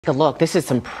Take a look. This is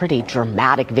some pretty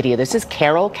dramatic video. This is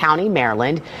Carroll County,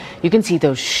 Maryland. You can see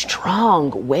those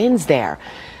strong winds there.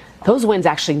 Those winds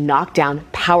actually knocked down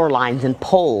power lines and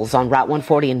poles on Route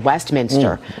 140 in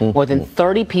Westminster. More than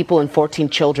 30 people and 14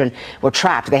 children were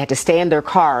trapped. They had to stay in their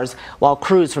cars while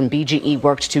crews from BGE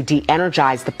worked to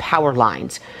de-energize the power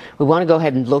lines. We want to go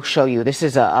ahead and show you. This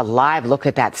is a live look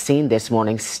at that scene this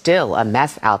morning. Still a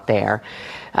mess out there.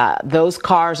 Those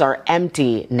cars are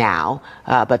empty now,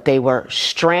 but they were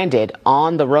stranded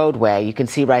on the roadway. You can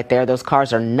see right there, those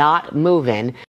cars are not moving.